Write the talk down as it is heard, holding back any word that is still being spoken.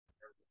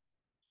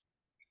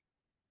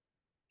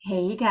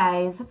Hey you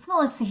guys, it's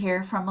Melissa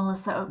here from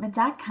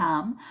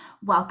melissaoatman.com.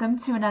 Welcome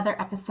to another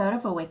episode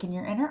of Awaken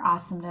Your Inner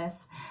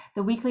Awesomeness,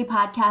 the weekly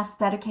podcast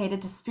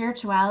dedicated to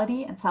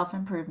spirituality and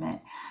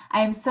self-improvement. I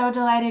am so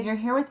delighted you're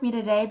here with me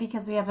today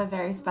because we have a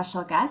very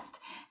special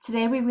guest.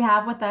 Today we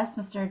have with us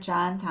Mr.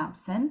 John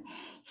Thompson.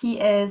 He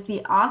is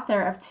the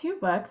author of two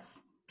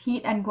books,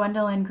 Pete and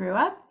Gwendolyn Grew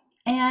Up,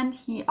 and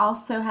he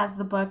also has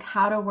the book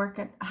How to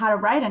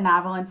Write a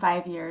Novel in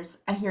 5 Years,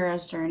 A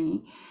Hero's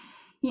Journey.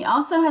 He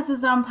also has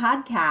his own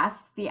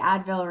podcast, The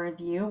Advil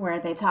Review, where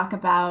they talk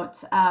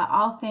about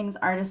all things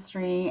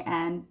artistry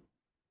and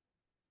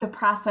the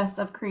process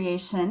of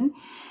creation.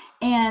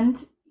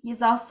 And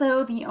he's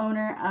also the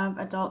owner of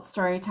Adult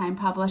Storytime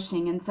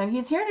Publishing. And so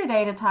he's here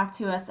today to talk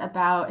to us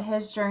about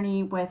his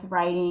journey with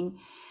writing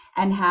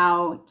and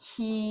how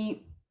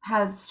he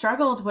has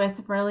struggled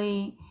with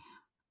really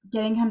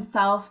getting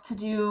himself to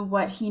do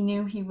what he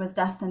knew he was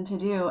destined to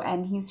do.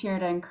 And he's here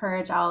to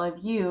encourage all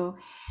of you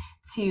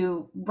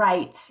to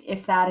write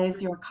if that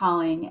is your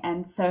calling.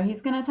 And so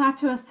he's going to talk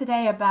to us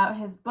today about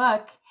his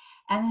book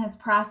and his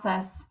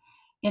process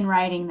in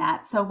writing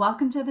that. So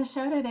welcome to the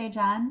show today,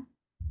 John.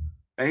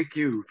 Thank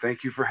you.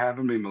 Thank you for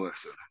having me,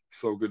 Melissa.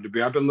 So good to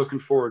be. I've been looking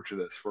forward to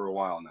this for a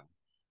while now.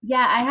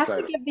 Yeah, I have to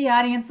Excited. give the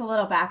audience a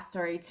little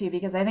backstory too,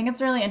 because I think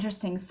it's really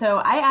interesting. So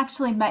I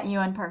actually met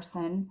you in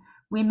person.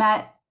 We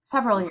met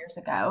several years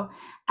ago.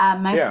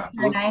 My Yeah,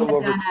 sister and I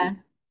little had over done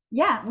two.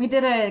 yeah, we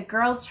did a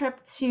girls'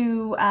 trip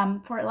to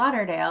Fort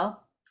Lauderdale,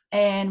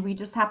 and we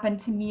just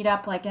happened to meet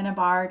up like in a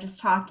bar just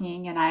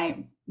talking. And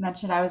I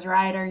mentioned I was a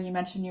writer, you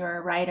mentioned you were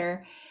a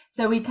writer.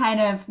 So we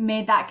kind of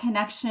made that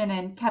connection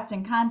and kept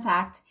in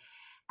contact.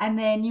 And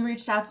then you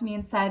reached out to me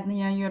and said,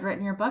 you had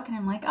written your book. And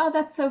I'm like, oh,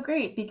 that's so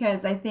great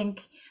because I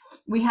think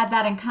we had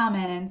that in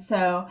common. And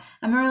so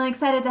I'm really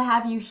excited to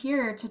have you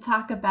here to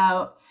talk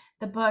about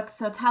the book.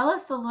 So tell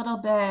us a little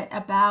bit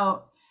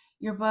about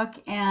your book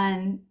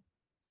and,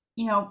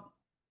 you know,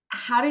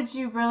 how did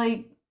you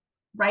really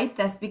write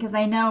this? Because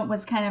I know it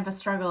was kind of a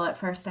struggle at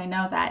first. I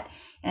know that.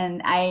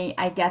 And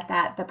I get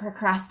that the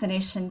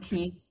procrastination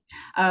piece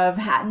of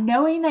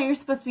knowing that you're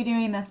supposed to be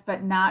doing this,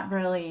 but not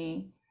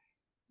really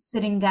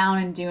sitting down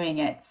and doing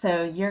it.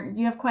 So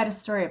you have quite a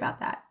story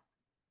about that.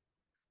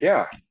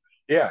 Yeah,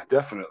 yeah,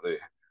 definitely.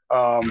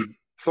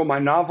 So my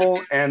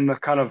novel and the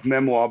kind of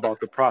memoir about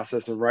the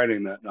process of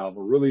writing that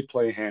novel really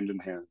play hand in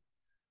hand.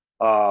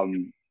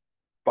 Um,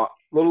 but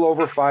a little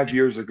over 5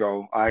 years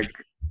ago, I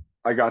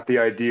got the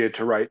idea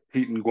to write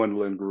Pete and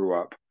Gwendolyn Grew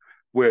Up,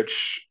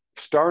 which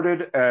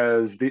started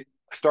as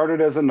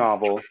a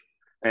novel,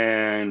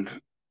 and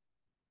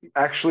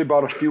actually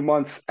about a few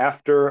months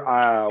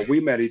after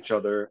we met each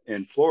other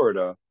in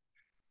Florida,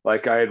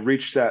 like I had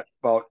reached that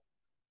about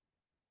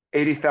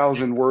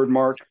 80,000 word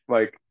mark.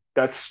 Like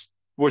that's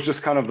was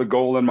just kind of the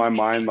goal in my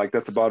mind. Like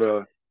that's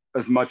about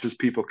as much as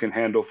people can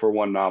handle for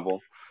one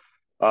novel.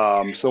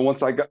 So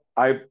once I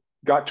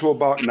got to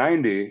about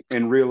 90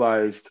 and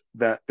realized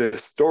that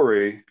this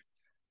story,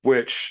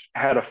 which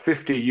had a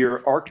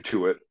 50-year arc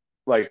to it,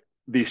 like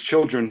these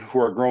children who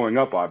are growing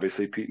up,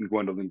 obviously Pete and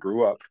Gwendolyn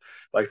grew up,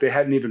 like they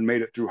hadn't even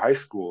made it through high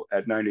school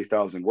at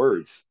 90,000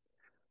 words.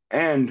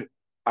 And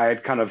I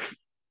had kind of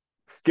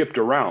skipped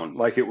around,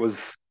 like it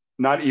was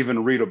not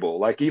even readable.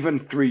 Like even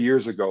 3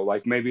 years ago,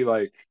 like maybe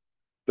like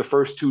the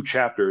first two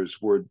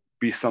chapters would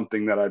be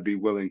something that I'd be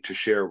willing to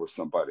share with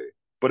somebody,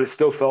 but it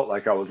still felt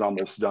like I was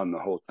almost done the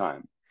whole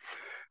time.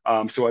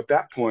 So at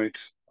that point,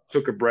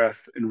 took a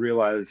breath and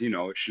realized,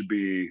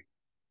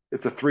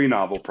 it's a three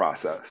novel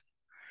process.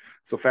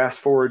 So fast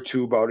forward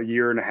to about a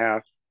year and a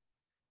half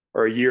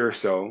or a year or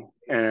so,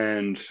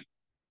 and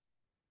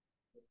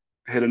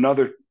hit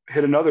another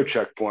hit another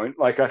checkpoint.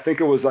 Like I think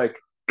it was like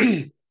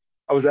I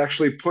was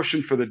actually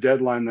pushing for the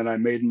deadline that I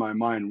made in my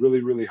mind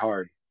really, really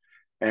hard,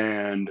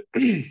 and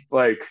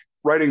like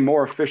writing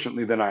more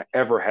efficiently than I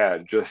ever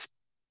had. Just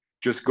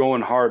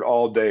going hard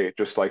all day,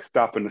 just like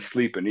stopping to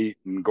sleep and eat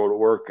and go to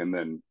work and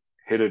then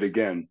hit it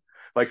again.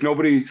 Like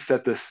nobody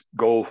set this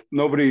goal.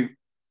 Nobody.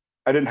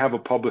 I didn't have a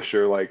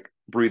publisher like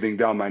breathing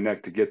down my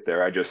neck to get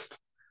there.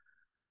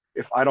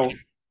 If I don't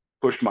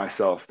push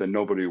myself, then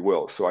nobody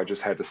will. So I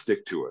just had to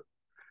stick to it.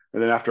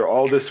 And then after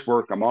all this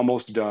work, I'm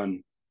almost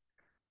done.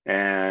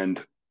 And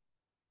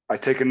I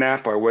take a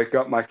nap. I wake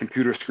up. My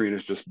computer screen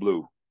is just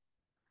blue.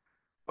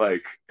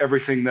 Like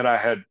everything that I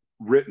had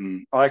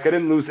written, like I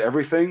didn't lose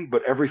everything,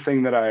 but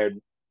everything that I had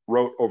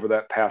wrote over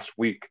that past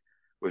week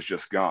was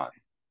just gone.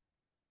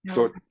 No,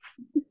 So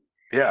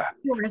yeah,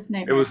 your worst it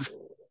nightmare. was,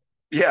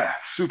 yeah,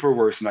 super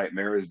worst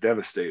nightmare. It was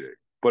devastating.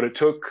 But it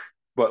took,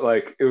 but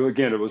like,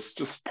 again, it was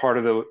just part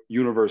of the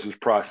universe's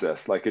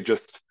process. Like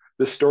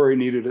the story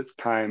needed its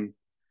time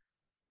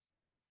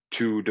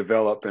to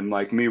develop, and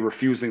like me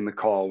refusing the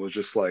call was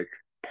just like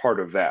part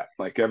of that.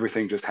 Like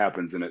everything just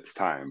happens in its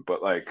time.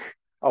 But like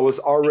I was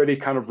already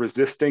kind of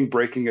resisting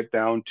breaking it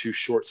down to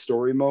short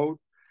story mode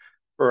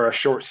or a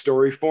short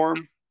story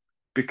form,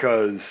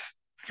 because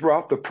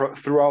throughout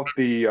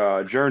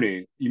the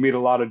journey you meet a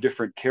lot of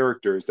different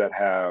characters that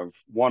have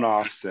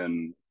one-offs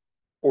and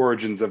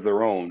origins of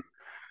their own.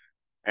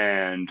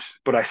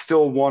 But I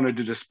still wanted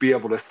to just be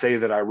able to say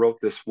that I wrote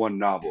this one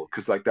novel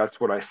because like that's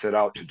what I set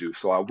out to do.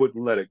 So I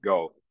wouldn't let it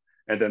go.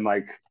 And then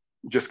like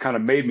just kind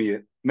of made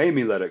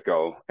me let it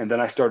go. And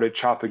then I started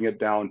chopping it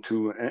down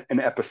to an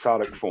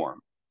episodic form.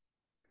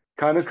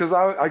 Kind of because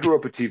I grew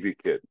up a TV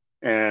kid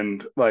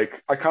and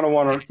like I kind of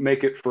want to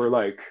make it for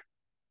like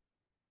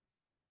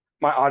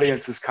my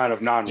audience is kind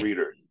of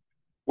non-readers,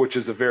 which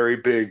is a very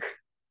big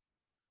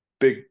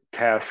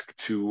task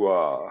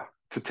to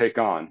take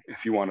on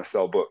if you want to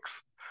sell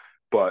books.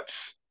 But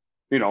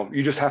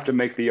you just have to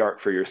make the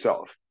art for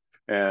yourself.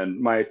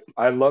 And my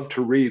I love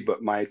to read,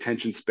 but my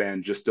attention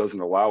span just doesn't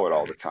allow it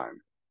all the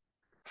time.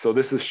 So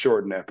this is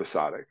short and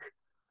episodic.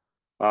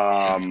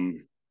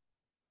 Um,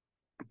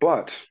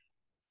 but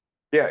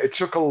yeah, it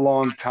took a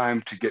long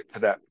time to get to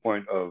that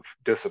point of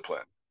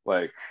discipline.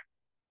 Like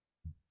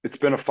it's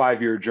been a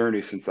 5-year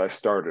journey since I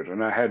started,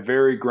 and I had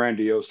very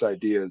grandiose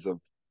ideas of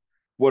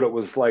what it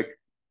was like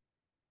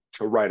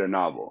to write a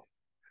novel.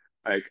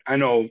 Like I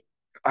know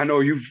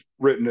you've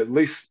written at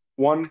least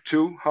one,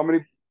 two. How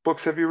many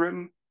books have you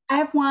written? I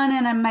have one,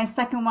 and my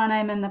second one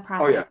I'm in the Oh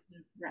process yeah.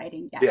 of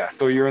writing. Yeah. Yeah.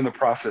 So you're in the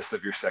process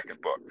of your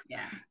second book.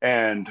 Yeah.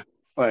 And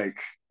like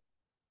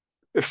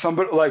if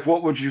somebody like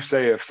what would you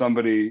say if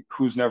somebody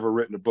who's never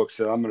written a book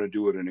said, I'm gonna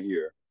do it in a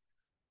year?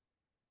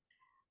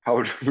 How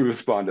would you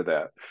respond to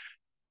that?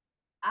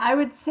 I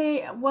would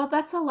say, well,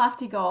 that's a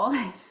lofty goal.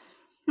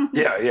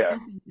 Yeah, yeah,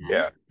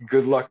 yeah.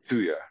 Good luck to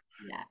you.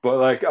 Yeah. But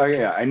like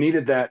yeah, I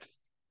needed that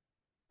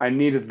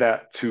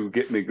to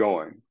get me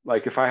going.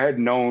 Like if I had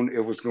known it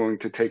was going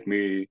to take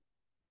me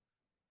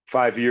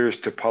 5 years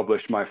to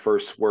publish my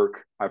first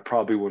work, I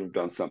probably would have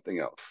done something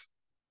else.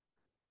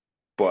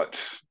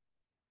 But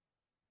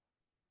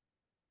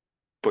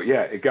but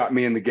yeah, it got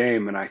me in the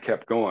game and I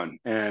kept going.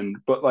 And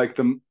but like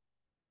the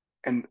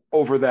and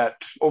over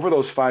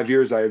those 5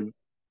 years,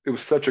 it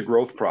was such a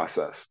growth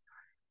process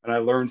and I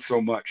learned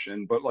so much.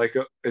 And but like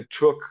it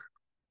took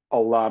a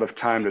lot of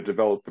time to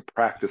develop the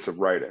practice of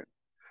writing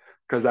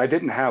because I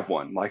didn't have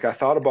one. Like I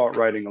thought about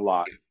writing a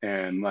lot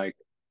and like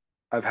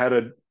I've had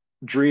a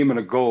dream and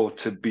a goal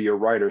to be a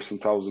writer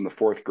since I was in the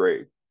fourth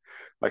grade.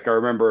 Like I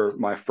remember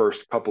my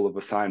first couple of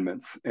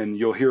assignments, and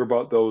you'll hear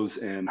about those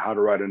in How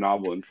to Write a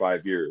Novel in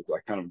 5 Years. I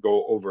kind of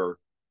go over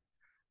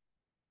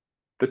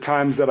the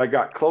times that I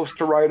got close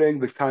to writing,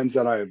 the times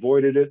that I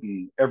avoided it,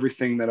 and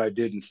everything that I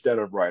did instead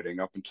of writing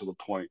up until the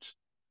point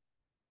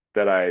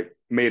that I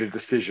made a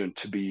decision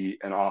to be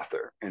an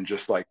author and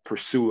just like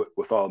pursue it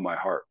with all my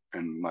heart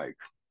and like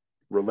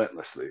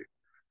relentlessly.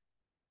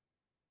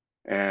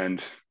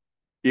 And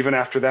even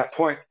after that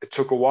point, it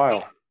took a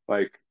while.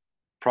 Like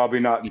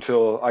probably not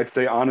until I'd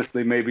say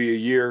honestly, maybe a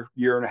year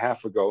and a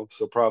half ago.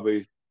 So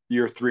probably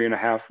year three and a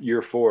half,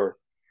 year four,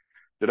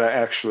 did I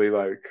actually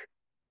like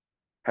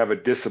have a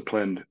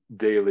disciplined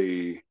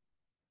daily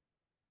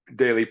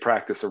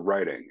practice of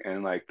writing.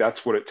 And like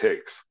that's what it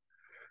takes.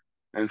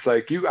 And it's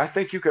like I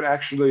think you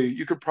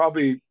could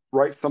probably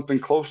write something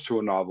close to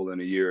a novel in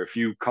a year if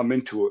you come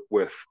into it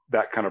with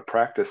that kind of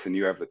practice and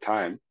you have the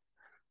time.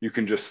 You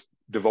can just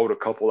devote a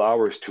couple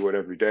hours to it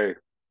every day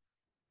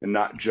and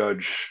not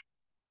judge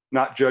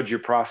your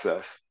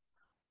process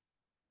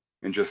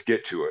and just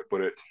get to it.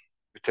 But it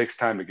takes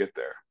time to get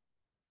there.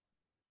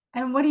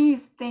 And what do you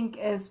think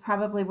is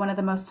probably one of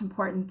the most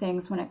important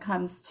things when it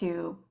comes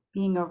to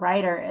being a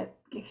writer? It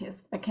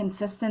is the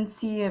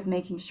consistency of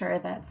making sure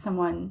that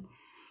someone,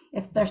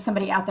 if there's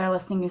somebody out there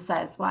listening who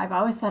says, well, I've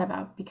always thought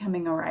about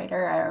becoming a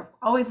writer, I've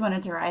always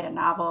wanted to write a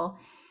novel.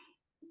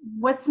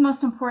 What's the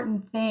most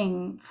important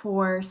thing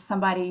for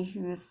somebody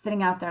who's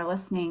sitting out there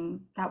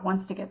listening that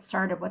wants to get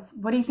started?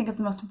 What do you think is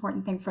the most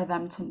important thing for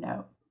them to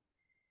know?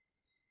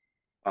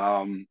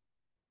 Um,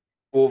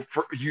 well,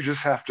 you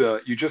just have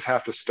to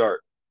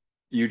start.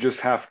 You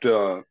just have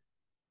to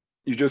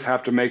you just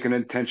have to make an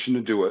intention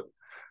to do it,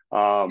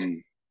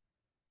 um,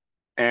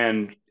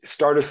 and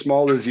start as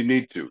small as you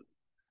need to.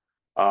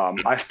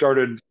 I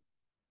started.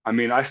 I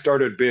mean, I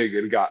started big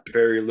and got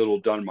very little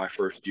done my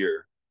first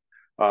year.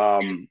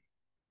 Um,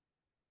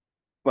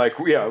 like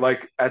yeah,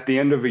 like at the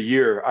end of a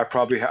year,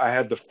 I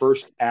had the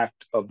first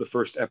act of the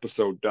first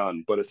episode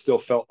done, but it still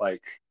felt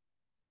like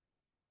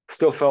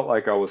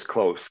I was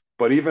close.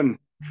 But even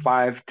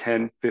 5,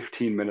 10,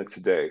 15 minutes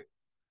a day.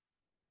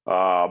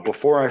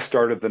 Before I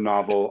started the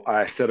novel,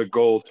 I set a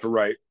goal to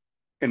write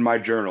in my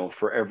journal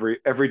for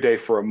every day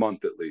for a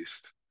month at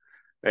least.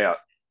 Yeah,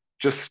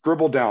 just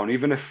scribble down.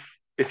 Even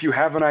if you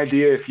have an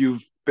idea, if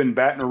you've been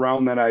batting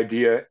around that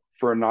idea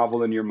for a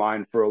novel in your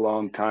mind for a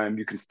long time,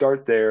 you can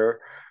start there,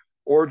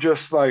 or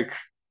just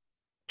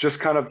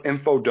kind of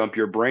info dump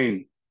your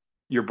brain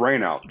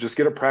out. Just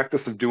get a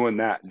practice of doing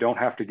that. Don't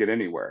have to get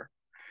anywhere.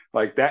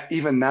 Like that,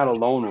 even that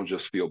alone will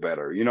just feel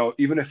better.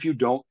 Even if you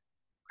don't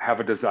have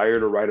a desire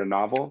to write a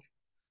novel,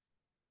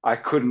 I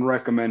couldn't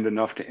recommend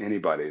enough to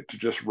anybody to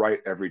just write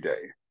every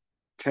day,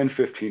 10,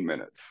 15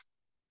 minutes,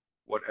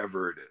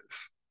 whatever it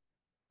is.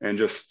 And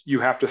just you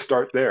have to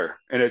start there.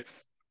 And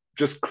it's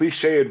just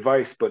cliche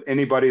advice, but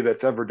anybody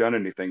that's ever done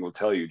anything will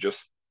tell you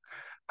just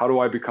how do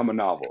I become a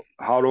novel?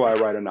 How do I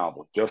write a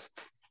novel? Just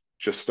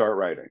just start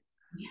writing.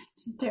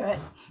 Just do it.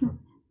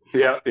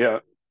 Yeah, yeah,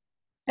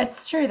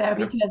 It's true though, yeah,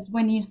 because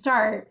when you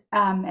start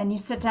and you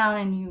sit down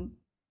and you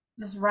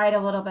just write a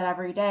little bit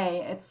every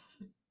day,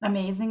 it's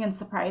amazing and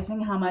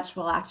surprising how much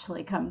will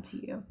actually come to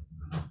you.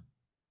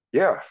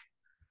 yeah,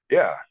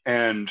 yeah.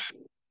 And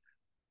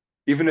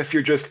even if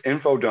you're just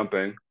info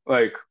dumping,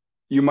 like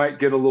you might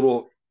get a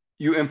little,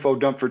 you info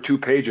dump for 2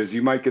 pages,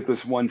 you might get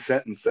this one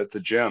sentence that's a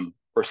gem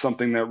or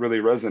something that really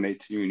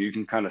resonates to you, and you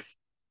can kind of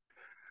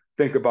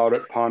think about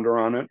it, ponder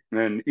on it,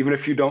 and even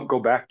if you don't go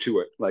back to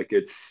it, like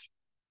it's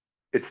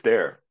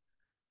there,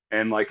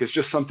 and like it's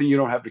just something you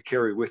don't have to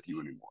carry with you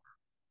anymore.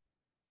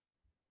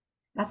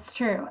 That's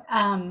true.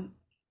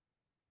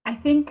 I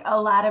think a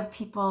lot of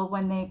people,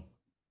 when they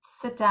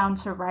sit down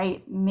to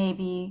write,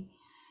 maybe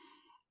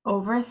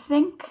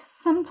overthink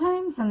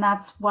sometimes, and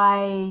that's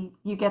why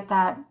you get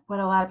that what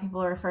a lot of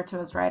people refer to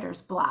as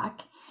writer's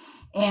block.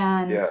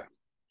 And Yeah,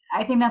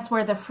 I think that's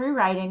where the free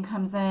writing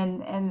comes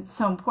in, and it's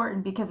so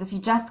important because if you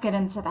just get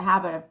into the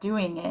habit of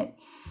doing it,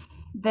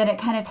 then it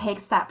kind of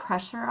takes that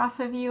pressure off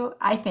of you,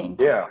 I think,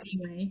 yeah,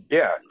 anyway.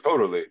 yeah,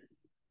 totally.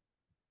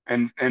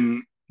 And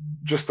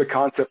just the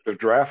concept of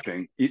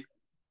drafting,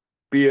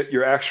 be it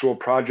your actual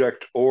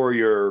project or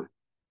your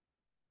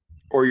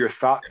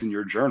thoughts in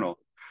your journal,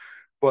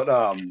 but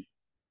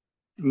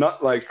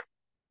not like,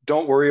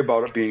 don't worry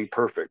about it being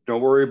perfect.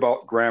 Don't worry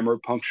about grammar,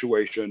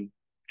 punctuation.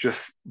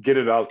 Just get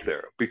it out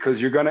there because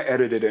you're going to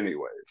edit it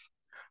anyways.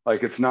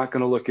 Like it's not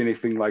going to look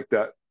anything like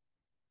that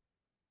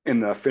in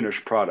the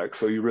finished product.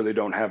 So you really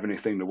don't have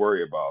anything to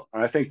worry about.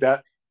 And I think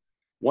that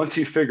once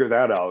you figure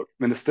that out,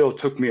 and it still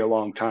took me a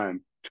long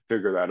time to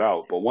figure that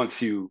out, but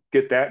once you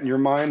get that in your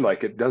mind,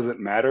 like it doesn't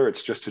matter,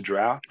 it's just a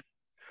draft,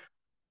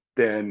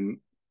 then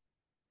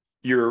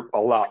you're a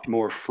lot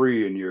more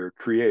free in your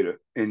creativity,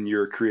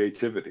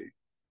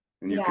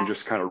 and you can Yeah.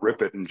 just kind of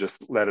rip it and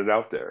just let it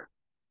out there.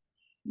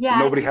 Yeah,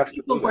 And I nobody think has to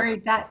people know that. worry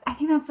that I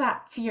think that's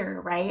that fear,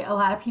 right? A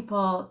lot of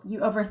people you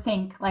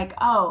overthink like,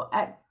 oh,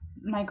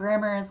 my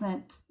grammar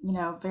isn't,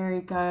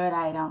 very good.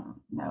 I don't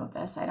know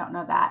this. I don't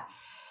know that.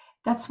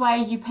 That's why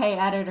you pay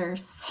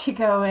editors to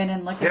go in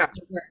and look at Yeah,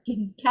 your work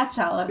and catch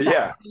all of that.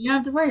 yeah, You don't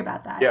have to worry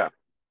about that. yeah,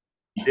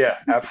 yeah,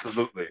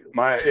 absolutely.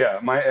 My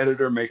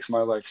editor makes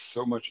my life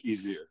so much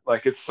easier.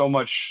 Like it's so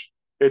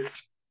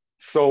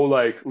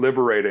like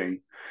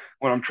liberating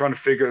when I'm trying to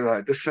figure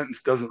out this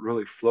sentence doesn't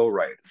really flow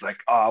right. It's like,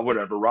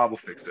 whatever, Rob will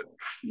fix it.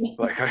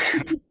 Like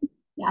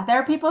Yeah, there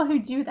are people who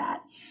do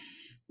that.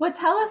 Well,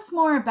 tell us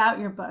more about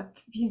your book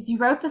because you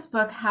wrote this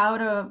book, How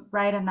to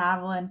Write a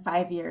Novel in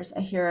 5 Years,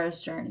 A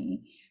Hero's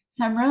Journey.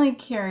 So I'm really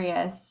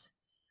curious,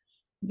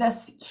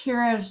 this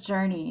hero's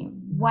journey,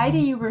 why do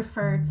you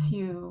refer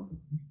to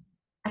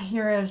a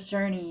hero's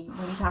journey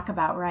when you talk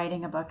about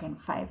writing a book in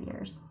 5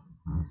 years?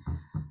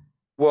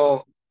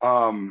 well,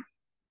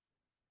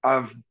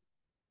 I've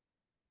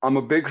I'm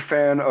a big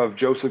fan of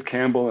Joseph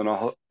Campbell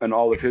and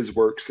all of his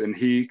works, and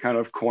he kind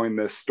of coined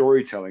this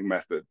storytelling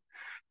method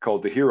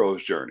called the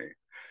hero's journey.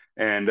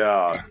 And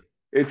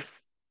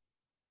it's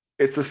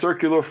it's a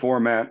circular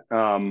format.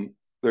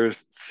 There's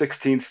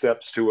 16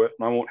 steps to it,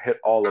 and I won't hit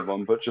all of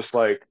them, but just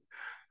like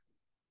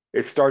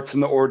it starts in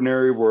the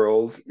ordinary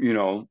world,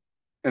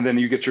 and then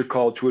you get your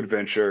call to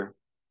adventure,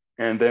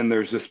 and then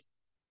there's this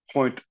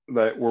point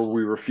that where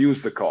we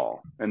refuse the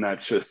call, and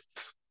that's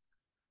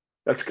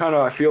kind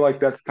of I feel like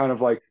that's kind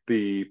of like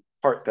the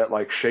part that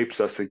like shapes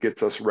us and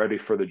gets us ready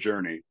for the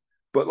journey,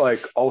 but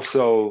like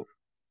also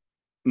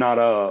not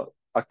a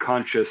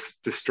conscious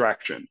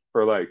distraction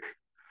or like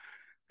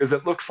because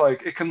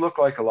it can look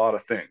like a lot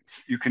of things.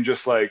 You can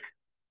just like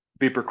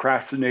be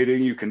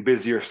procrastinating. You can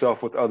busy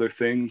yourself with other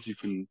things. You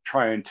can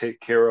try and take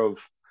care of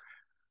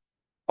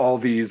all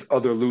these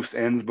other loose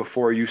ends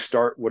before you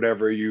start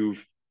whatever you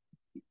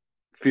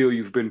feel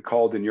you've been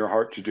called in your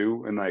heart to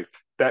do. And like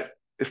that,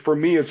 for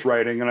me, it's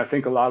writing. And I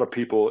think a lot of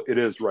people, it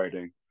is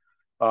writing.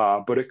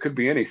 But it could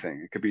be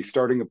anything. It could be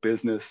starting a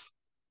business,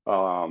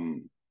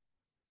 um,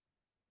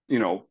 you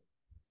know,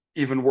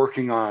 even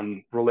working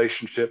on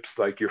relationships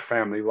like your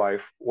family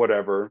life,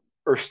 whatever,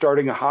 or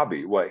starting a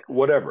hobby, like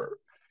whatever.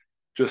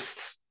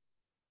 Just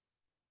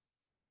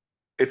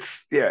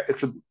it's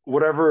a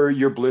whatever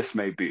your bliss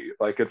may be.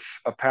 Like it's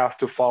a path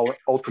to follow,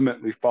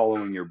 ultimately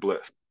following your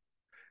bliss,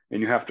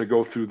 and you have to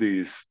go through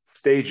these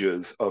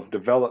stages of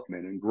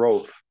development and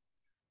growth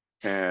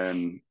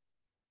and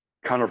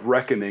kind of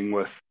reckoning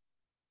with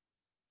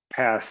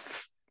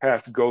past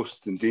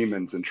ghosts and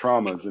demons and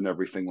traumas and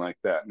everything like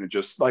that. And it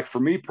just like for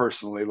me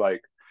personally,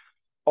 like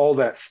all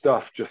that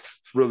stuff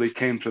just really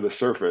came to the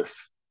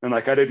surface. And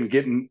like I didn't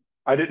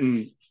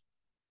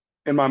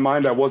in my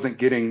mind I wasn't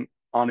getting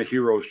on a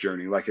hero's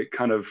journey. Like it,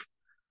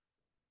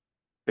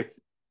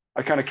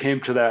 I kind of came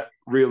to that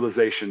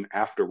realization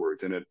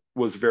afterwards, and it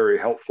was very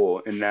helpful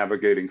in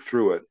navigating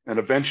through it. And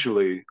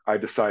eventually, I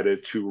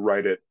decided to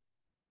write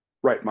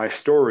my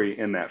story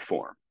in that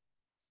form.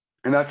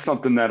 And that's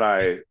something that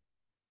I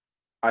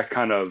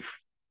kind of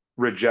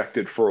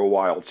rejected for a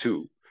while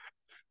too.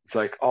 It's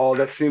like, oh,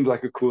 that seems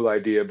like a cool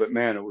idea, but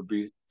man, it would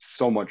be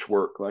so much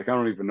work. Like I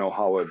don't even know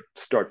how I'd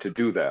start to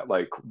do that.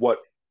 Like what,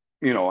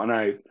 and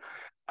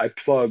I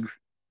plug,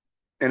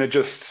 and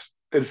it's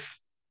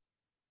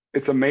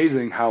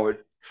amazing how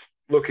it,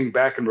 looking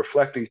back and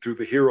reflecting through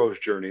the hero's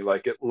journey,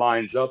 like it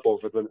lines up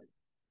over the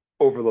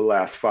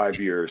last 5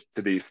 years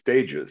to these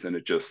stages, and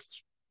it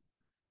just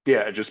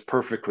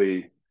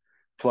perfectly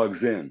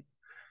plugs in.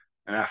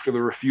 And after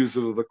the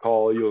refusal of the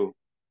call, you'll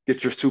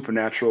get your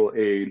supernatural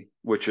aid,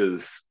 which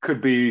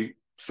could be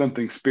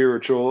something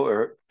spiritual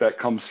or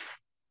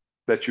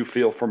that you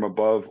feel from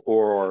above,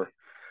 or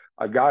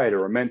a guide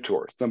or a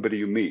mentor, somebody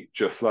you meet,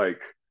 just like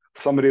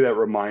somebody that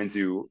reminds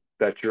you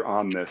that you're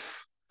on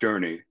this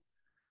journey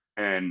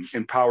and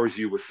empowers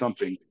you with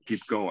something to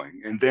keep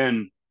going. And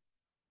then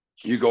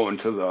you go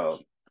into the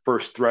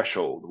first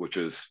threshold, which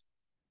is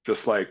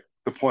just like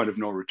the point of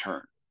no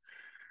return,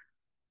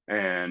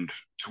 and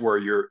to where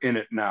you're in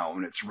it now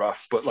and it's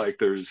rough, but like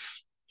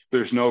there's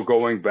no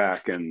going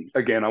back. And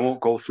again, I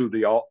won't go through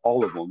the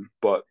all of them,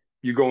 but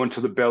you go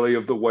into the belly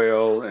of the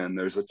whale, and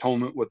there's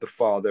atonement with the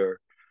father,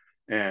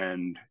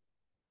 and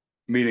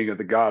meeting of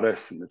the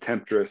goddess and the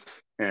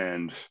temptress.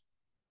 And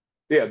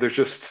yeah, there's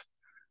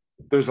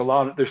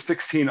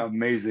 16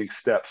 amazing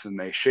steps, and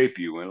they shape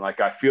you. And like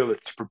I feel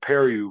it's to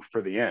prepare you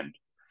for the end,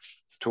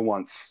 to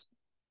once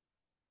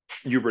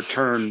you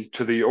return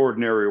to the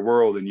ordinary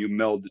world and you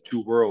meld the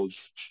two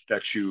worlds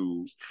that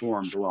you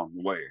formed along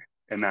the way.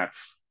 And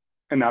that's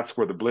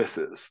where the bliss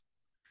is.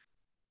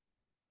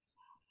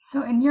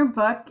 So, in your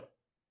book,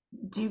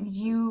 do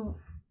you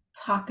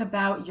talk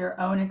about your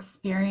own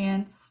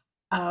experience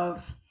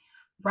of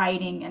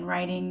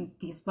writing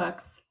these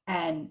books,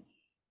 and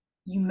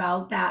you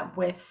meld that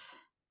with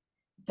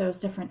those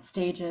different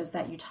stages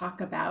that you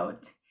talk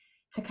about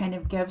to kind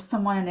of give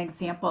someone an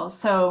example?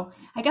 So,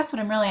 I guess what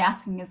I'm really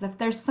asking is if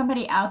there's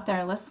somebody out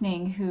there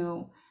listening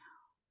who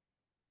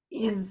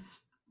is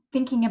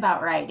thinking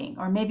about writing,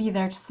 or maybe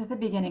they're just at the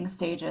beginning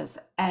stages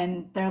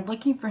and they're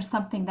looking for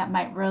something that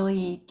might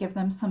really give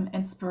them some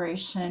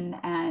inspiration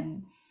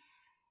and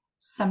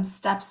some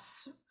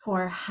steps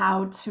for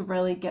how to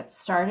really get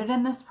started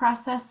in this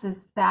process.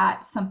 Is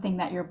that something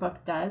that your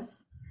book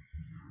does?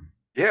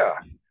 Yeah.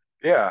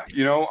 Yeah.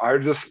 I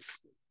just,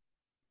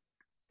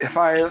 if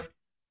I,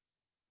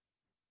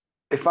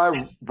 if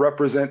I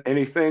represent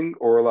anything,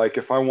 or like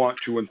if I want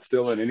to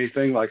instill in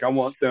anything, like I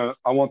want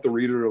the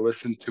reader to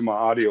listen to my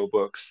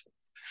audiobooks.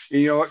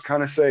 And you know what?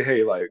 Kind of say,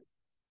 hey, like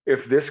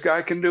if this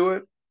guy can do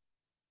it,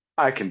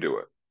 I can do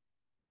it.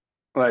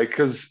 Like,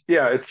 because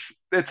yeah,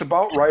 it's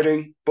about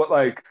writing, but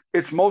like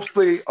it's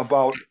mostly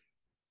about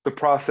the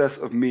process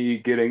of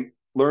me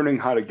learning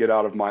how to get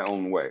out of my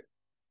own way.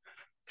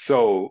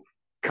 So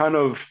kind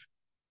of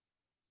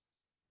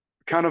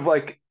kind of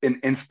like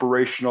an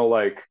inspirational,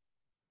 like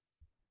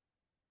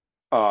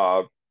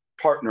uh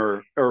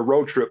partner or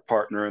road trip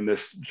partner in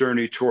this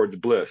journey towards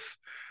bliss,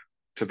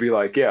 to be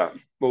like, yeah,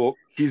 well,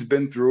 he's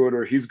been through it,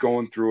 or he's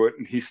going through it,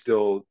 and he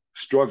still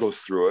struggles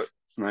through it.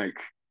 Like,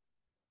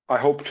 I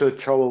hope to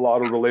tell a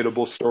lot of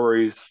relatable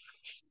stories,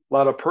 a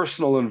lot of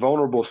personal and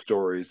vulnerable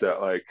stories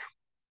that like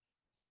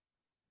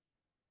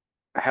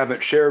I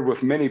haven't shared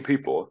with many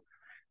people,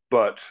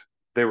 but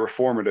they were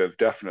formative,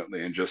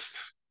 definitely, and just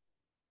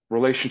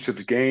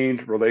relationships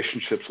gained,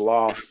 relationships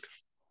lost,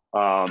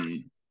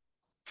 um,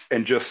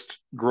 and just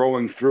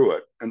growing through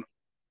it. And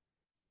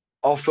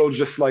also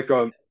just like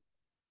a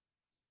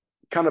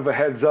kind of a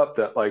heads up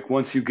that like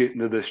once you get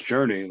into this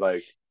journey,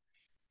 like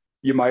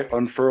you might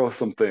unfurl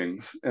some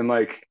things, and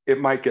like it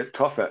might get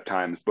tough at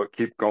times, but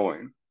keep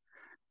going,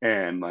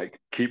 and like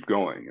keep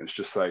going. It's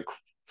just like,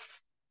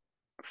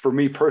 for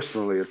me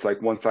personally, it's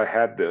like once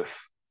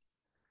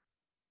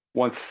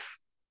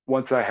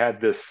once I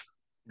had this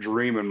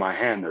dream in my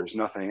hand, there's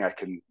nothing I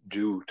can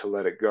do to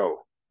let it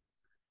go.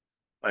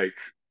 Like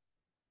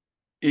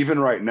even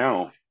right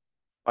now,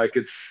 like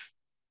it's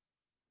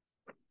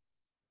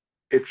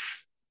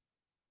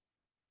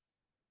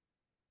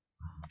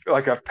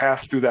like I've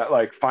passed through that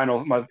like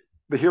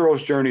the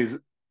hero's journeys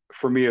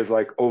for me is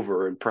like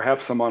over, and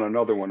perhaps I'm on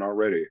another one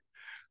already.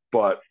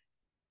 But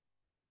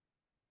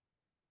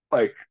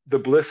like the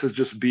bliss is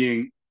just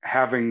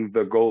having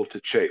the goal to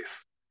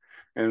chase.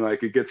 And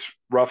like it gets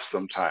rough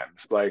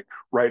sometimes. Like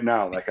right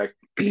now, like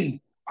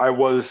I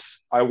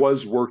was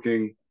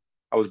working,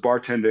 I was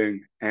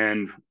bartending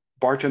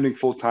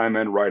full time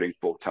and writing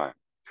full time.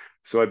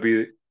 So I'd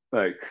be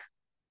like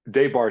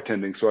day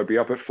bartending. So I'd be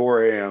up at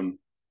 4 a.m.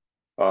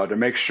 To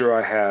make sure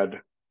I had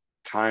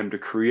time to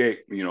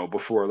create,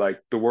 before like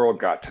the world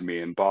got to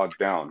me and bogged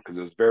down, because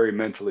it was very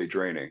mentally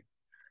draining.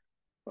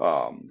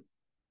 Um,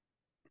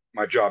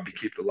 my job to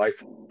keep the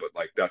lights on, but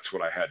like that's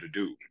what I had to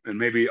do. And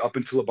maybe up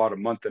until about a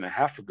month and a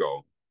half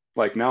ago,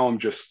 like now I'm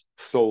just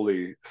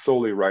solely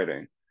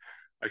writing.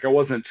 Like I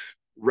wasn't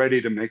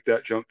ready to make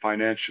that jump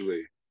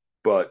financially,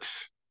 but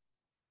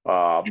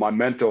my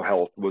mental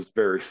health was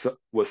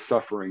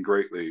suffering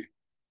greatly,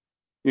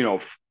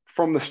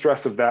 from the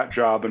stress of that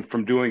job and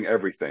from doing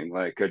everything.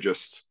 Like I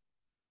just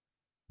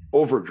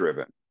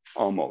overdriven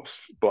almost,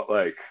 but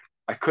like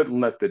I couldn't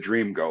let the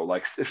dream go.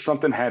 Like if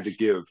something had to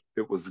give,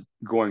 it was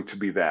going to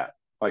be that.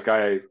 Like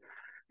I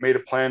made a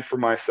plan for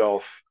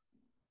myself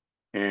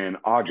in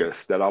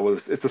August that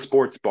it's a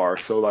sports bar.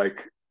 So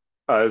like,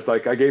 it's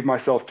like I gave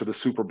myself to the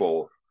Super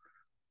Bowl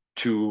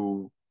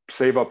to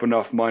save up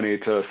enough money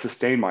to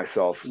sustain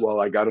myself while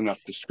I got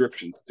enough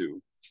subscriptions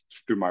through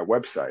my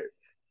website.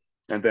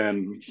 And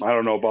then I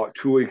don't know, about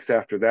 2 weeks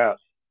after that,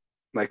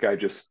 like I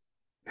just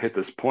hit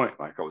this point.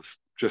 Like I was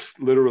just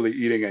literally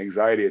eating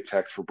anxiety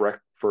attacks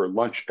for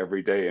lunch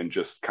every day and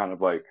just kind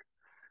of like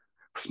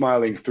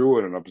smiling through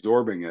it and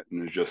absorbing it.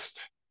 And it was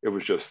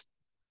just,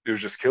 it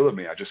was just killing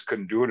me. I just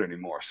couldn't do it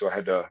anymore. So I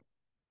had to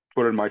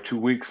put in my 2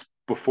 weeks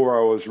before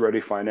I was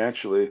ready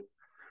financially.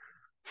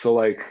 So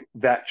like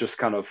that just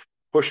kind of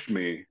pushed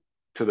me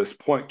to this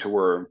point to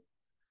where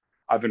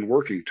I've been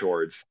working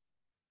towards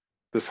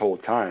this whole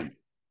time.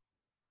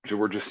 So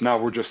we're just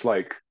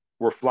like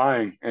we're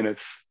flying, and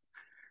it's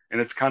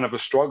kind of a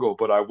struggle,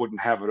 but I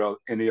wouldn't have it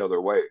any other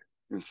way.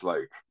 It's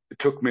like it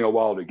took me a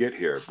while to get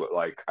here, but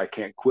like I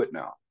can't quit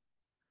now.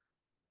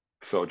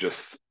 So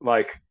just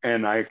like,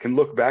 and I can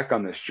look back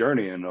on this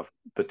journey and of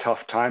the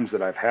tough times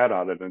that I've had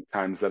on it and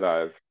times that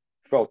I've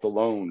felt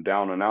alone,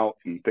 down and out,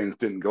 and things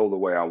didn't go the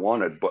way I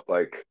wanted, but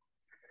like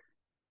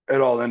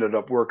it all ended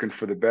up working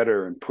for the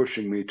better and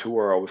pushing me to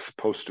where I was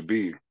supposed to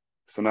be.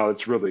 So now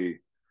it's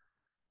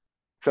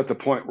at the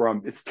point where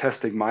it's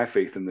testing my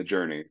faith in the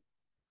journey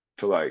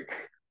to like,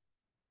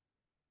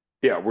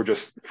 yeah, we're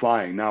just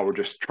flying now. We're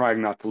just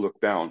trying not to look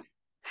down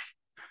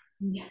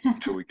Yeah.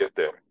 until we get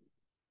there.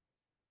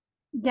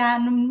 Yeah,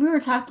 and when we were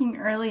talking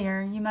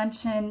earlier, you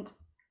mentioned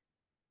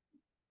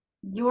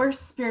your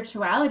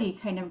spirituality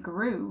kind of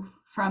grew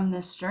from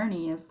this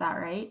journey. Is that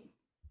right?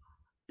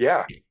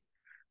 Yeah,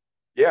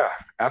 yeah,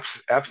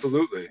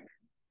 absolutely.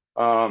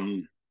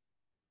 Um,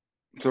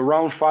 so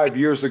around 5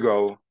 years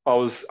ago,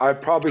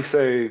 I'd probably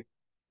say,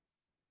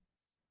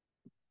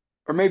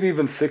 or maybe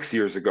even 6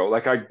 years ago,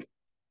 like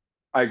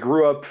I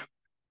grew up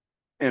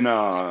in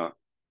a,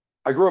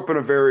 I grew up in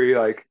a very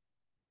like,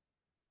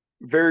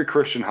 very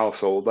Christian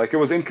household. Like it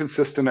was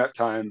inconsistent at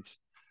times.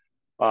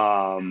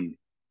 Um,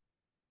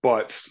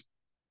 but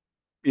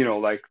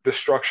like the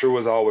structure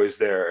was always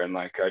there. And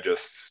like,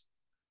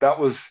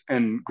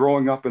 and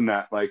growing up in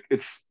that, like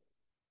it's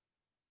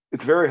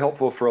very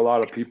helpful for a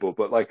lot of people,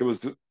 but like it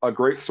was a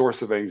great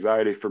source of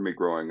anxiety for me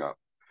growing up.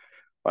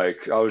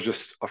 Like I was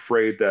just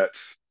afraid that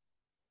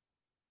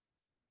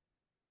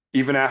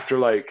even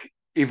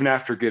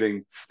after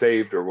getting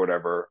saved or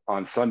whatever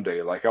on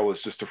Sunday, like I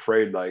was just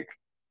afraid like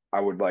I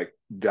would like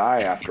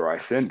die after I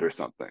sinned or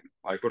something.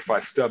 Like what if I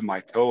stub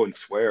my toe and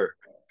swear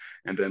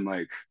and then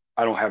like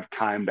I don't have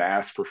time to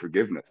ask for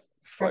forgiveness?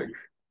 It's like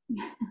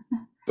Right.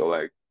 so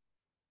like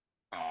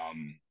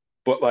um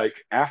but like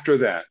after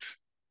that,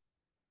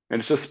 and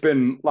it's just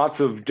been lots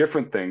of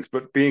different things,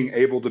 but being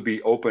able to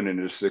be open and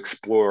just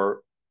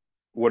explore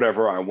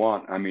whatever I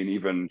want. I mean,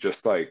 even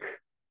just like,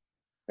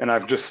 and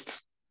I've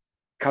just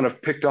kind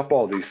of picked up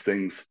all these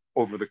things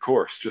over the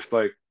course, just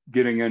like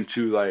getting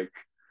into like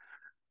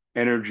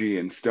energy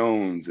and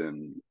stones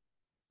and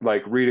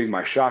like reading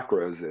my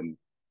chakras and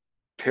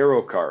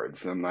tarot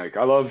cards. And like,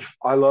 I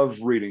love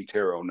reading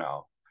tarot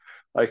now.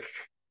 Like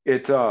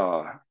it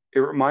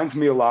reminds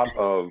me a lot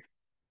of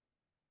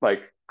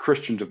like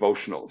Christian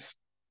devotionals,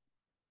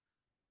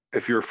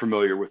 if you're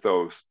familiar with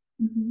those.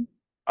 Mhm.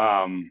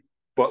 Um,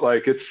 but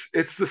like it's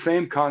the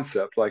same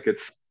concept. Like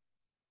it's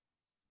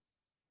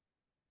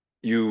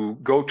you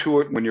go to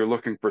it when you're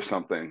looking for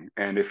something,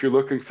 and if you're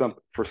looking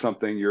for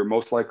something, you're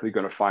most likely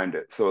going to find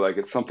it. So like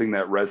it's something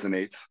that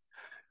resonates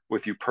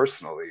with you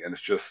personally, and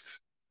it's just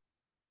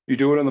you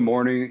do it in the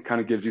morning. It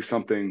kind of gives you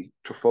something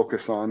to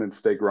focus on and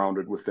stay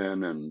grounded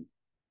within, and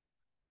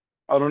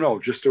I don't know,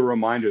 just a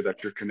reminder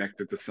that you're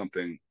connected to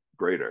something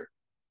greater,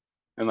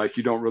 and like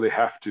you don't really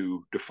have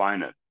to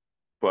define it.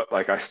 But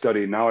like I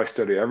study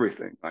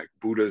everything like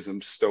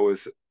Buddhism,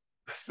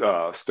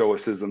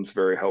 Stoicism's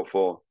very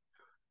helpful.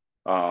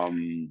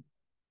 Um,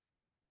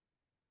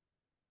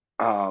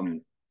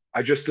 um,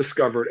 I just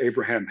discovered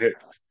Abraham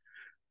Hicks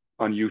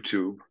on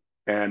YouTube,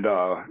 and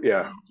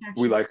yeah,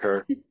 we Attraction. like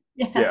her.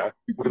 Yes. Yeah,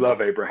 we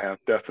love Abraham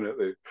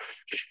definitely.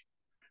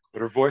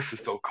 But her voice is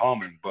so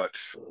calming. But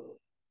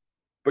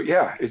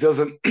yeah, it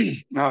doesn't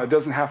no, it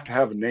doesn't have to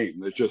have a name.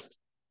 There's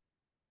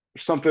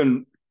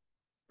something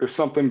there's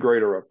something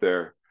greater up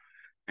there,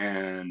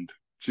 and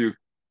to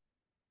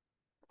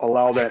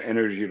allow that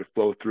energy to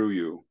flow through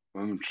you,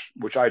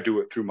 which I do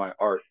it through my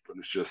art. But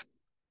it's just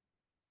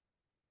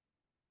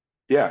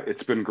yeah,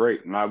 it's been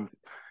great, and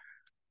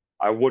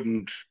I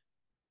wouldn't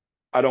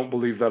I don't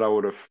believe that I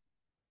would have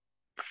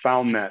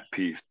found that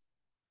peace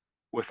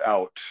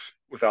without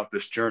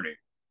this journey.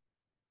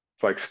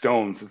 It's like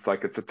stones. It's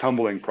like it's a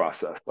tumbling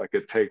process. Like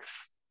it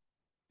takes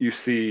you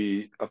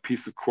see a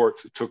piece of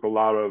quartz. It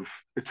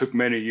took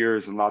many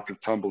years and lots of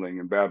tumbling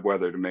and bad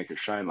weather to make it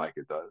shine like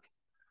it does.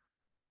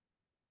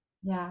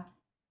 Yeah,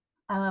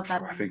 I love that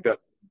So I image. think that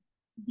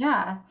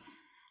Yeah,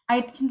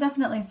 I can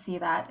definitely see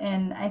that.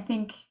 And I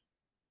think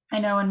I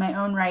know in my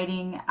own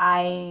writing,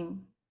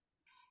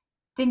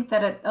 think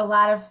that a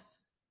lot of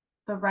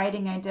the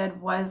writing I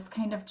did was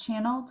kind of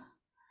channeled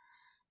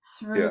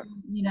through,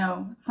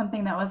 Yeah,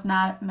 something that was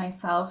not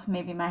myself,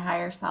 maybe my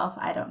higher self,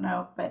 I don't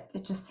know, but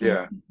it just seemed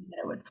yeah, to me that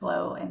it would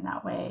flow in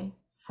that way.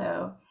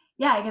 So,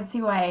 yeah, I can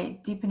see why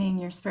deepening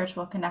your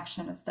spiritual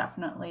connection is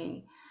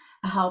definitely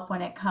a help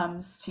when it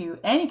comes to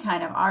any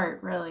kind of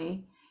art,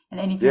 really, and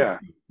any kind of yeah,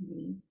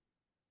 creativity.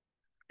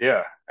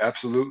 yeah,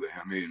 absolutely.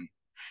 I mean,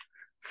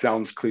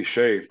 sounds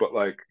cliche, but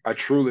like I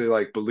truly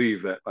like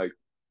believe that like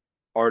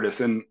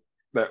artists and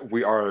that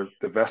we are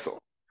the vessel,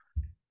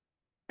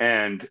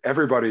 and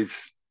everybody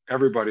is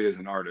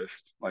an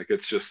artist. Like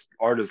it's just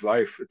art is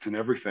life. It's in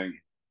everything.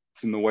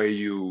 It's in the way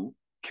you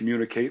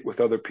communicate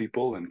with other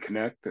people and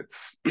connect.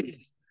 It's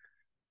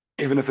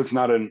even if it's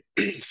not an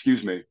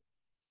excuse me,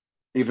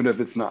 even if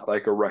it's not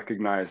like a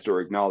recognized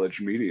or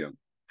acknowledged medium,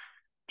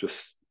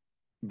 just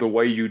the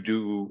way you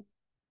do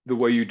the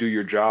way you do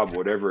your job,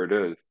 whatever it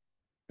is,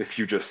 if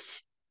you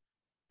just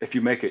if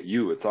you make it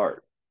you, it's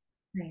art.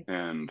 Right.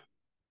 And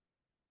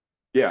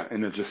yeah,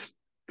 and it just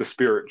the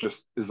spirit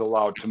just is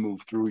allowed to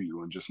move through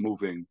you and just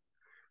moving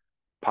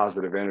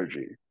positive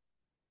energy.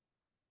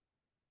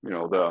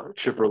 The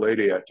chipper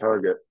lady at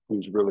Target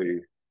who's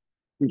really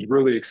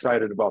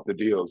excited about the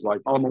deals, like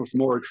almost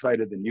more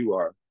excited than you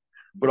are,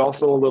 but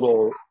also a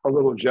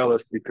little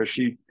jealous because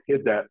she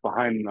hid that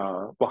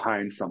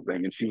behind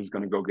something and she was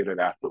going to go get it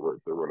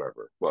afterwards or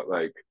whatever. But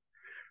like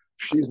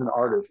she's an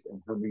artist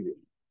in her medium.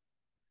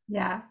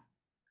 Yeah.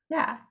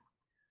 Yeah.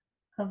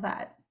 Love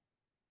that.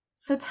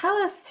 So tell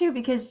us too,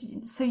 because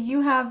so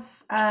you have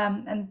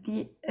and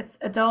it's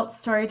adult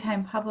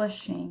storytime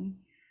publishing.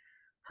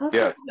 Tell us a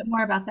Yes. little bit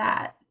more about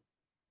that.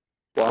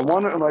 Well, I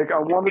wanted to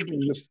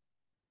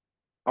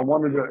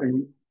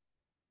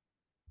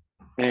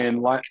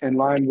in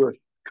line with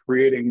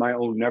creating my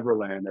own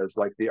Neverland as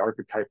like the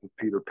archetype of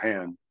Peter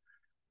Pan,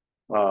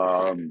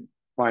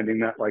 finding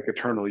that like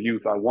eternal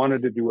youth. I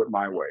wanted to do it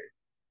my way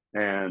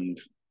and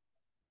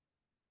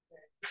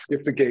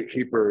skip the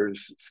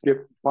gatekeepers,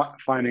 skip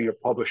finding a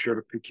publisher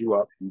to pick you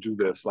up and do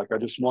this. Like I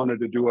just wanted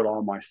to do it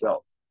all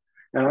myself.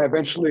 And I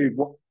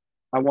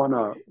want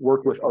to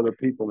work with other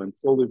people, and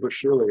slowly but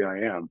surely I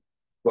am.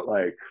 But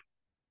like,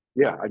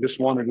 yeah, I just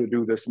wanted to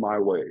do this my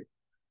way.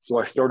 So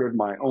I started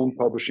my own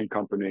publishing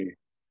company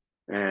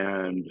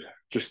and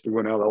just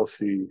through an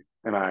LLC,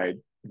 and I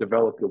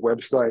developed a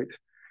website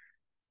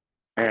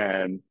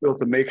and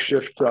built a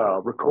makeshift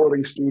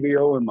recording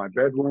studio in my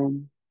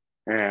bedroom.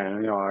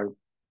 And I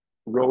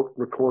wrote,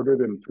 recorded,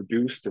 and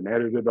produced and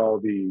edited all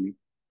the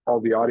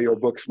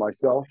audiobooks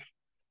myself.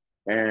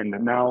 And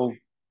now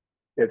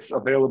it's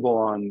available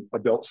on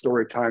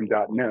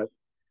adultstorytime.net.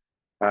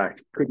 I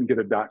couldn't get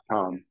a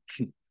 .com,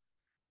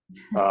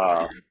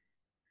 uh,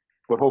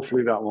 but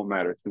hopefully that won't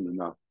matter soon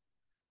enough.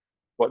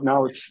 But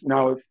now it's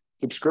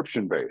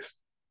subscription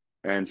based,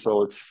 and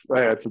so it's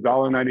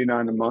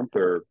 $1.99 a month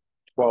or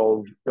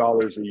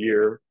 $12 a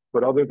year.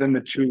 But other than the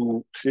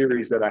two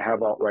series that I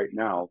have out right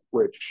now,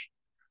 which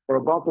are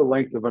about the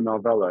length of a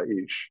novella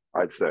each,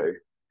 I'd say,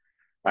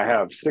 I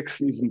have 6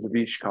 seasons of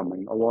each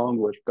coming, along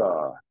with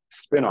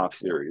spin-off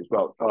series,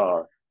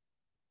 about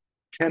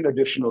 10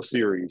 additional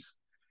series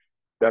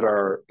that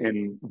are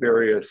in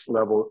various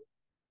levels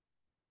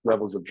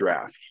of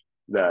draft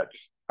that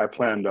I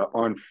plan to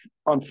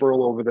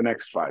unfurl over the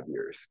next 5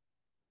 years.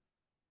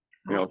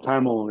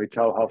 Time will only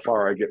tell how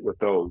far I get with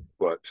those,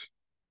 but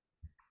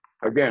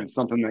again,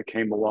 something that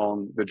came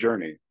along the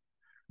journey.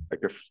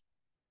 Like if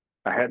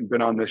I hadn't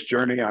been on this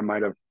journey, I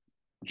might have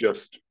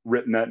just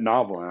written that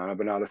novel and I've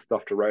been out of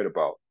stuff to write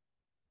about.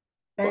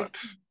 Very, But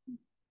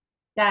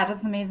yeah,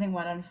 it's amazing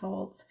what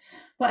unfolds.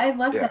 Well, I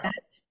love yeah, that.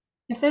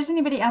 If there's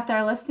anybody out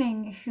there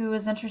listening who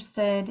is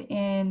interested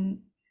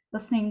in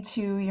listening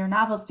to your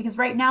novels, because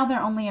right now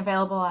they're only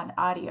available on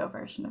audio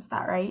version, is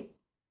that right?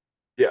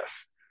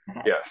 yes,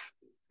 Okay. yes.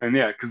 And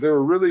yeah, because they're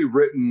really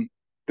written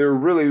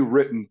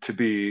to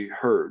be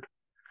heard,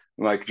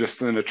 like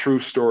just in a true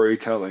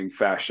storytelling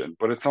fashion.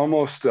 But it's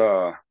almost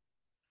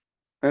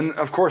and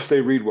of course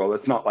they read well.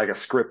 It's not like a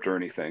script or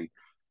anything,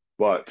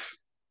 but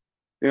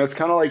it's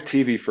kind of like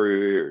TV for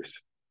your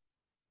ears.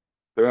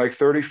 They're like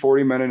 30,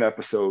 40-minute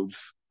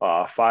episodes,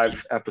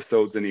 5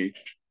 episodes in each.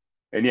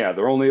 And yeah,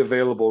 they're only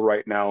available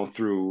right now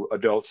through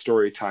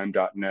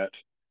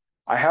adultstorytime.net.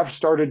 I have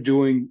started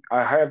doing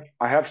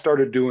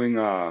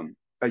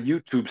a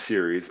YouTube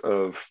series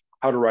of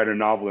how to write a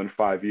novel in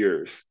 5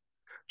 years,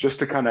 just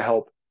to kind of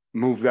help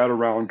move that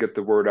around, get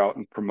the word out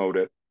and promote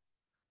it.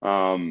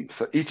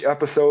 So each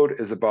episode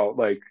is about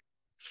like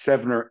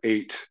 7 or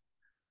 8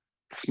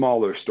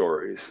 smaller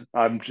stories.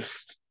 I'm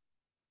just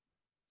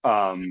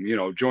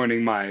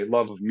joining my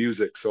love of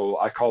music, so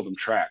I call them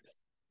tracks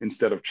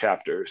instead of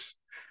chapters.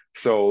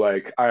 So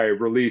like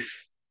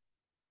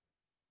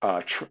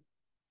uh tr-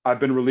 I've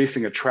been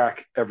releasing a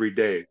track every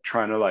day,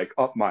 trying to like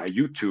up my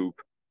YouTube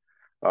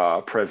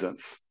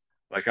presence.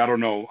 Like I don't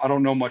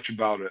know much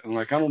about it, and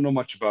like I don't know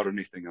much about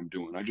anything I'm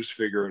doing. I just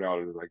figure it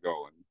out as I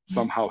go, and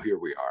somehow here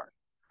we are.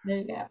 There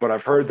you go. But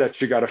I've heard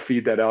that you got to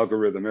feed that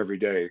algorithm every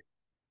day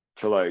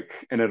to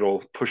like, and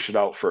it'll push it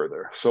out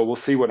further. So we'll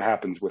see what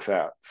happens with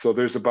that. So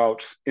there's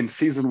about, in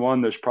season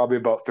one, there's probably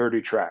about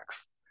 30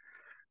 tracks.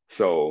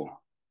 So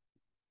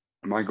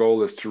my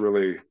goal is to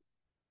really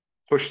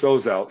push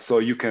those out. So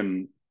you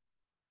can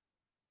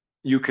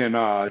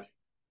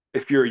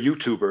if you're a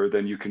YouTuber,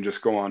 then you can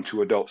just go on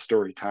to Adult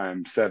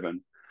Storytime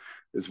 7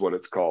 is what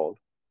it's called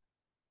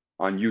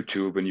on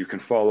YouTube, and you can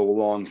follow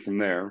along from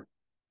there.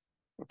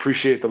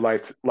 Appreciate the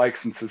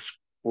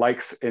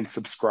likes and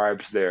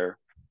subscribes there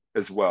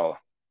as well.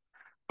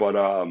 But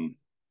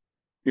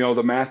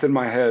the math in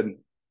my head,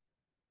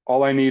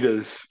 all I need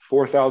is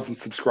 4,000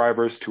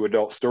 subscribers to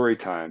Adult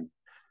Storytime,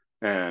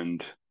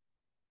 and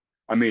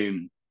I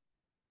mean,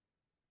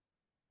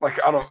 like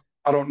I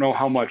don't know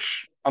how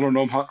much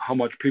how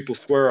much people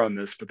swear on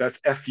this, but that's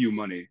fu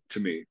money to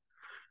me.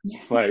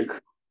 Like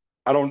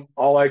I don't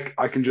all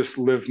I can just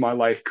live my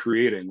life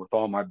creating with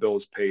all my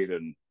bills paid,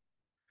 and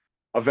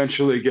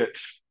eventually get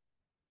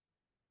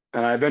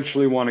and I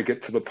eventually want to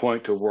get to the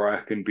point of where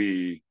I can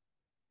be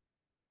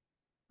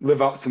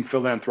live out some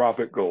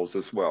philanthropic goals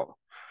as well.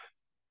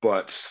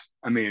 But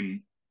I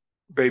mean,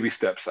 baby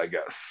steps, I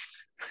guess.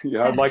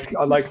 Yeah, I'd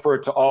like for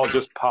it to all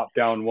just pop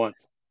down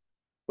once.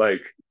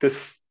 Like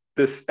this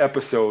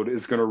episode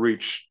is going to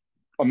reach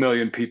 1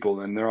 million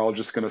people, and they're all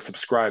just going to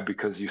subscribe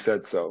because you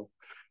said so.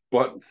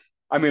 But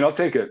I mean, I'll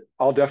take it.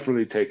 I'll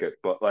definitely take it.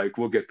 But like,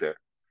 we'll get there.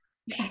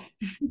 Yeah.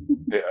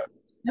 Yeah.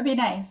 That'd be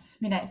nice.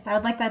 Be nice. I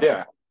would like that too.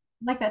 Yeah.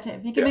 I'd like that too.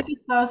 If you can Yeah. make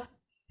us both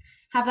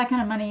have that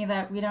kind of money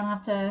that we don't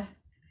have to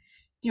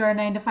do our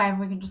 9 to 5,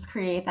 we can just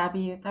create. That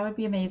would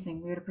be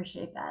amazing. We would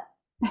appreciate that.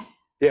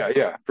 Yeah.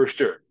 Yeah. For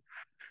sure.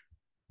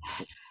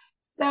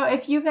 So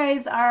if you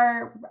guys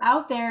are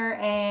out there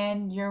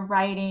and you're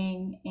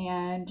writing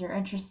and you're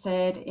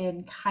interested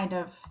in kind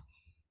of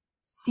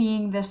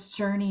seeing this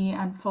journey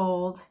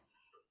unfold,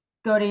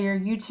 go to your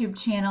YouTube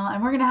channel,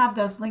 and we're going to have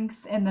those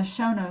links in the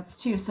show notes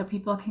too, so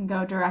people can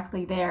go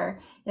directly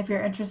there if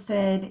you're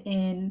interested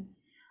in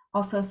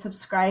also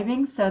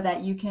subscribing so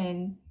that you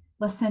can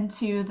listen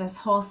to this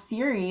whole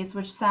series,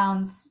 which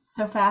sounds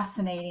so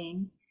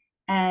fascinating.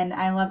 And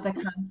I love the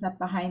concept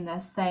behind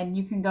this. Then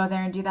you can go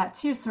there and do that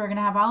too. So we're going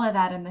to have all of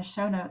that in the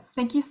show notes.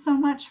 Thank you so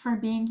much for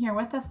being here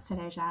with us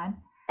today, John.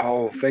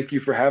 Oh, thank you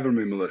for having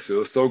me, Melissa. It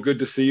was so good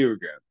to see you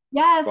again.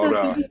 Yes, But it's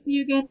good to see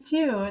you again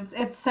too.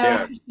 It's so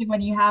yeah, interesting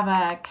when you have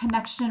a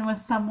connection with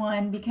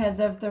someone because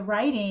of the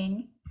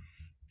writing,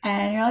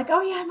 and you're like,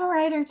 oh yeah, I'm a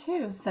writer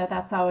too. So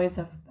that's always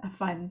a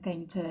fun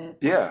thing to.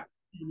 yeah,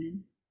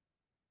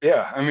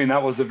 yeah. I mean,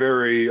 that was a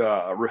very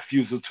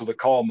refusal to the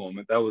call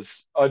moment. That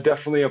was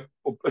definitely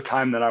a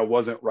time that I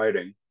wasn't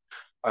writing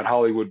at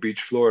Hollywood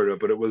Beach, Florida.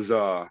 But it was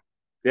yeah,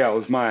 it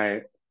was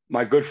my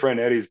good friend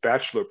Eddie's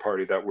bachelor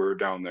party that we were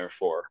down there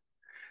for,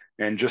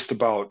 and just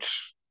about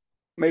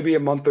maybe a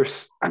month or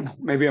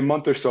maybe a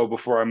month or so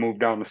before I moved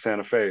down to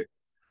Santa Fe,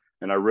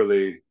 and I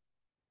really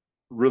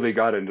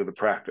got into the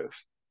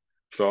practice.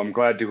 So I'm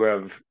glad to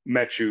have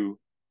met you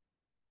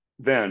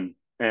then.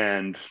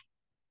 And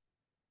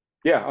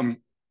yeah,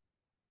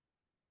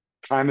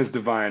 time is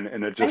divine,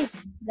 and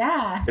Right.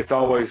 Yeah. it's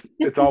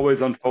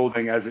always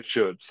unfolding as it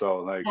should. So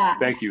like, Yeah.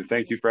 thank you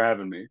for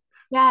having me.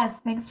 Yes,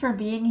 thanks for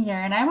being here.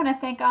 And I want to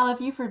thank all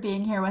of you for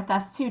being here with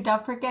us too.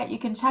 Don't forget, you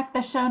can check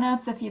the show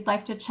notes if you'd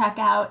like to check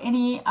out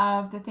any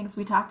of the things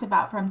we talked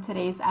about from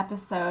today's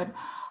episode.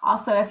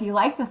 Also, if you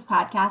like this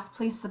podcast,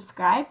 please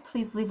subscribe.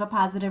 Please leave a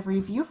positive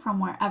review from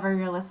wherever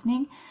you're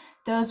listening.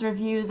 Those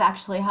reviews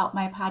actually help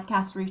my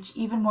podcast reach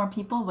even more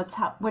people,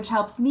 which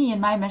helps me in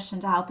my mission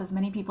to help as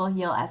many people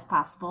heal as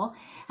possible.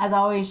 As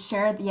always,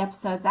 share the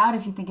episodes out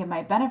if you think it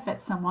might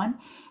benefit someone.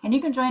 And you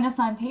can join us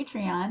on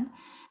Patreon.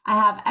 I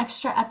have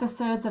extra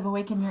episodes of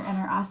Awaken Your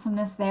Inner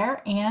Awesomeness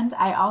there, and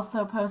I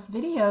also post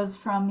videos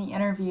from the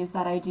interviews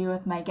that I do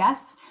with my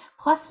guests.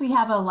 Plus, we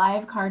have a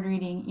live card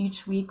reading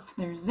each week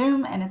through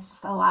Zoom, and it's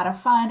just a lot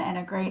of fun and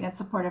a great and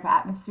supportive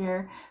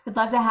atmosphere. We'd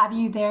love to have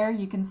you there.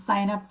 You can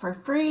sign up for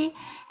free,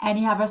 and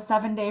you have a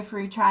 7-day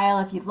free trial.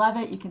 If you love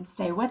it, you can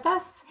stay with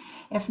us.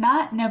 If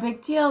not, no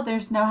big deal.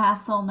 There's no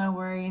hassle, no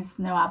worries,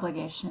 no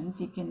obligations.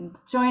 You can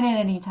join at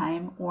any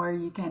time, or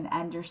you can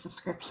end your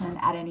subscription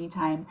at any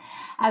time.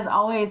 As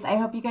always, I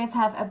hope you guys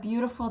have a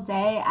beautiful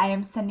day. I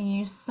am sending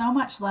you so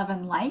much love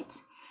and light,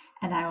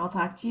 and I will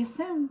talk to you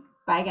soon.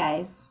 Bye,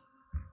 guys.